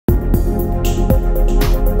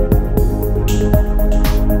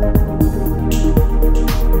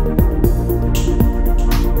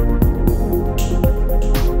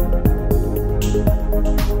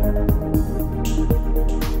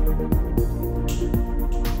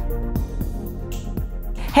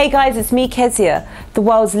Hey guys, it's me Kezia, the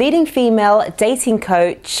world's leading female dating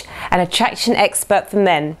coach and attraction expert for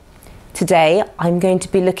men. Today, I'm going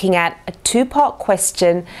to be looking at a two-part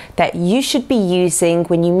question that you should be using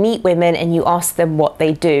when you meet women and you ask them what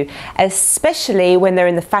they do, especially when they're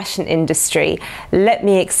in the fashion industry. Let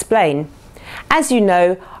me explain. As you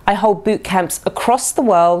know, I hold boot camps across the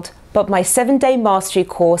world, but my 7-day mastery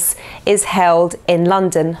course is held in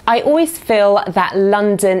London. I always feel that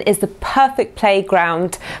London is the perfect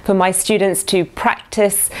playground for my students to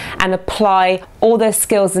practice and apply all their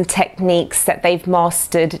skills and techniques that they've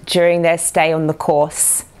mastered during their stay on the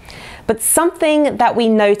course. But something that we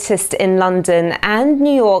noticed in London and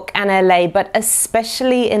New York and LA, but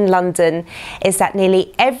especially in London, is that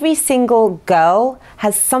nearly every single girl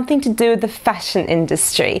has something to do with the fashion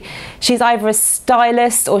industry. She's either a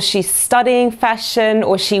stylist, or she's studying fashion,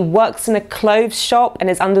 or she works in a clothes shop and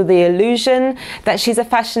is under the illusion that she's a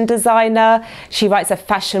fashion designer. She writes a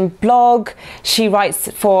fashion blog. She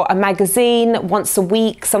writes for a magazine once a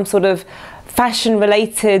week, some sort of fashion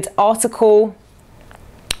related article.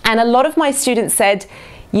 And a lot of my students said,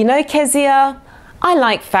 you know, Kezia, I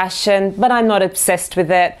like fashion, but I'm not obsessed with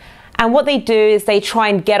it. And what they do is they try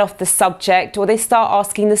and get off the subject, or they start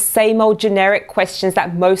asking the same old generic questions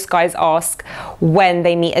that most guys ask when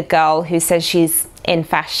they meet a girl who says she's in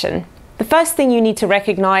fashion. The first thing you need to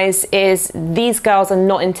recognize is these girls are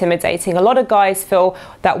not intimidating. A lot of guys feel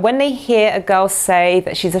that when they hear a girl say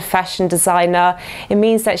that she's a fashion designer, it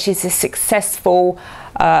means that she's a successful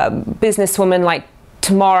businesswoman like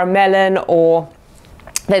Tamara Mellon, or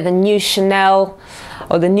they're the new Chanel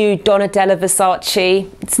or the new Donatella Versace.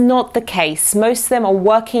 It's not the case. Most of them are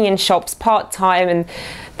working in shops part-time and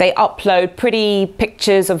they upload pretty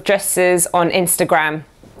pictures of dresses on Instagram.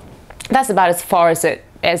 That's about as far as it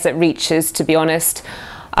reaches, to be honest.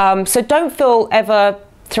 So don't feel ever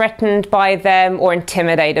threatened by them or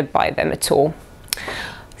intimidated by them at all.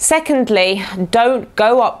 Secondly, don't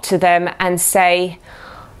go up to them and say,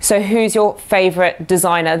 so who's your favorite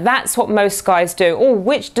designer? That's what most guys do. Or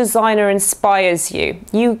which designer inspires you?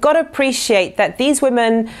 You've got to appreciate that these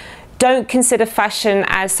women don't consider fashion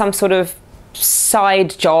as some sort of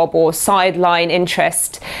side job or sideline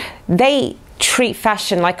interest. They treat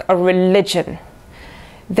fashion like a religion.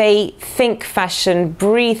 They think fashion,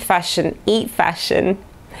 breathe fashion, eat fashion.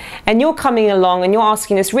 And you're coming along and you're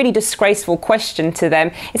asking this really disgraceful question to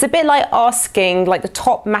them. It's a bit like asking like the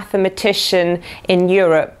top mathematician in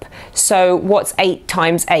Europe, so what's 8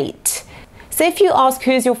 times 8? So if you ask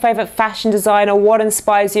who's your favorite fashion designer, what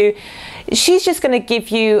inspires you, she's just going to give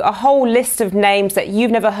you a whole list of names that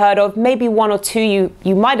you've never heard of, maybe 1 or 2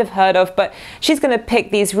 you might have heard of, but she's going to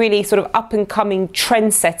pick these really sort of up and coming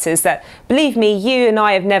trendsetters that, believe me, you and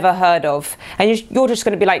I have never heard of. And you're just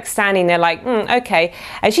going to be like standing there like, okay.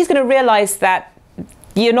 And she's going to realize that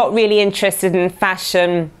you're not really interested in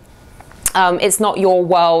fashion. It's not your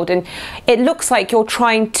world, and it looks like you're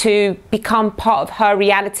trying to become part of her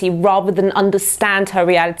reality rather than understand her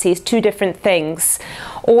reality. It's two different things.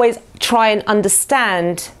 Always try and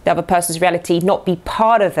understand the other person's reality, not be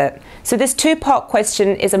part of it. So this two-part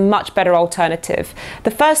question is a much better alternative.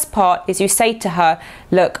 The first part is you say to her,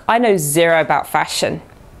 look, I know zero about fashion.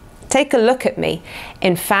 Take a look at me.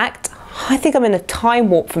 In fact, I think I'm in a time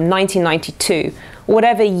warp from 1992,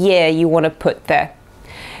 whatever year you want to put there.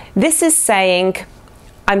 This is saying,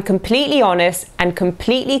 I'm completely honest and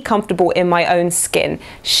completely comfortable in my own skin.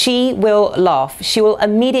 She will laugh. She will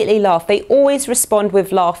immediately laugh. They always respond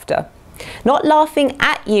with laughter. Not laughing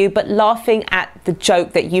at you, but laughing at the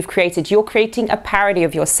joke that you've created. You're creating a parody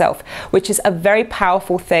of yourself, which is a very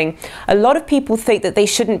powerful thing. A lot of people think that they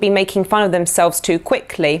shouldn't be making fun of themselves too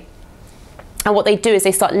quickly. And what they do is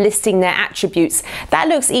they start listing their attributes. That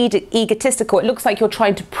looks egotistical. It looks like you're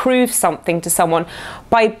trying to prove something to someone.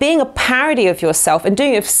 By being a parody of yourself and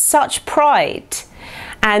doing it with such pride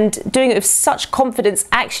and doing it with such confidence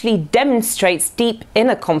actually demonstrates deep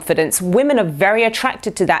inner confidence. Women are very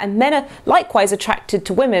attracted to that, and men are likewise attracted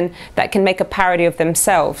to women that can make a parody of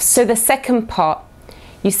themselves. So the second part,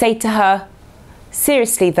 you say to her,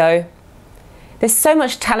 seriously though, there's so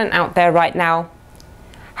much talent out there right now.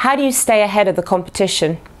 How do you stay ahead of the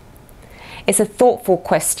competition? It's a thoughtful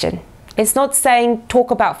question. It's not saying talk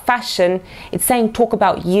about fashion, it's saying talk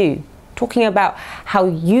about you. Talking about how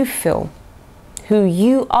you feel, who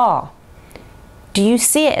you are. Do you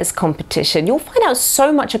see it as competition? You'll find out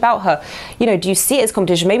so much about her. You know, do you see it as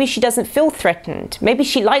competition? Maybe she doesn't feel threatened. Maybe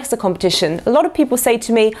she likes the competition. A lot of people say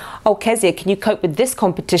to me, oh, Kezia, can you cope with this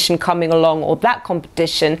competition coming along or that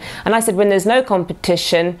competition? And I said, when there's no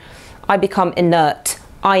competition, I become inert.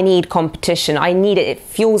 I need competition. I need it. It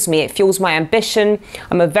fuels me. It fuels my ambition.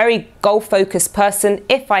 I'm a very goal-focused person.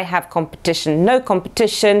 If I have competition, no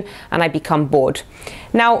competition, and I become bored.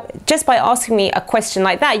 Now, just by asking me a question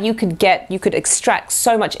like that, you could extract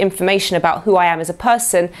so much information about who I am as a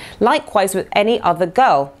person, likewise with any other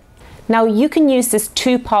girl. Now, you can use this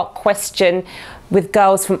two-part question with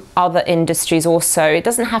girls from other industries also. It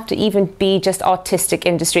doesn't have to even be just artistic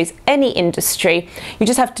industries, any industry. You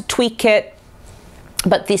just have to tweak it,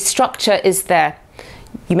 but the structure is there.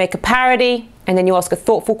 You make a parody and then you ask a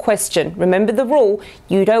thoughtful question. Remember the rule,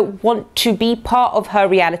 you don't want to be part of her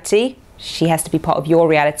reality. She has to be part of your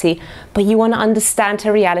reality, but you want to understand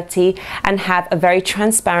her reality and have a very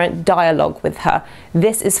transparent dialogue with her.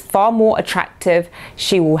 This is far more attractive.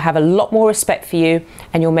 She will have a lot more respect for you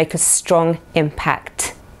and you'll make a strong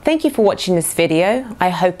impact. Thank you for watching this video. I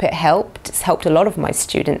hope it helped. It's helped a lot of my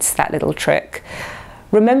students, that little trick.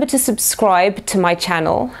 Remember to subscribe to my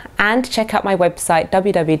channel and check out my website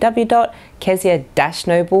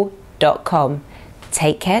www.kezia-noble.com.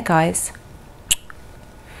 Take care, guys.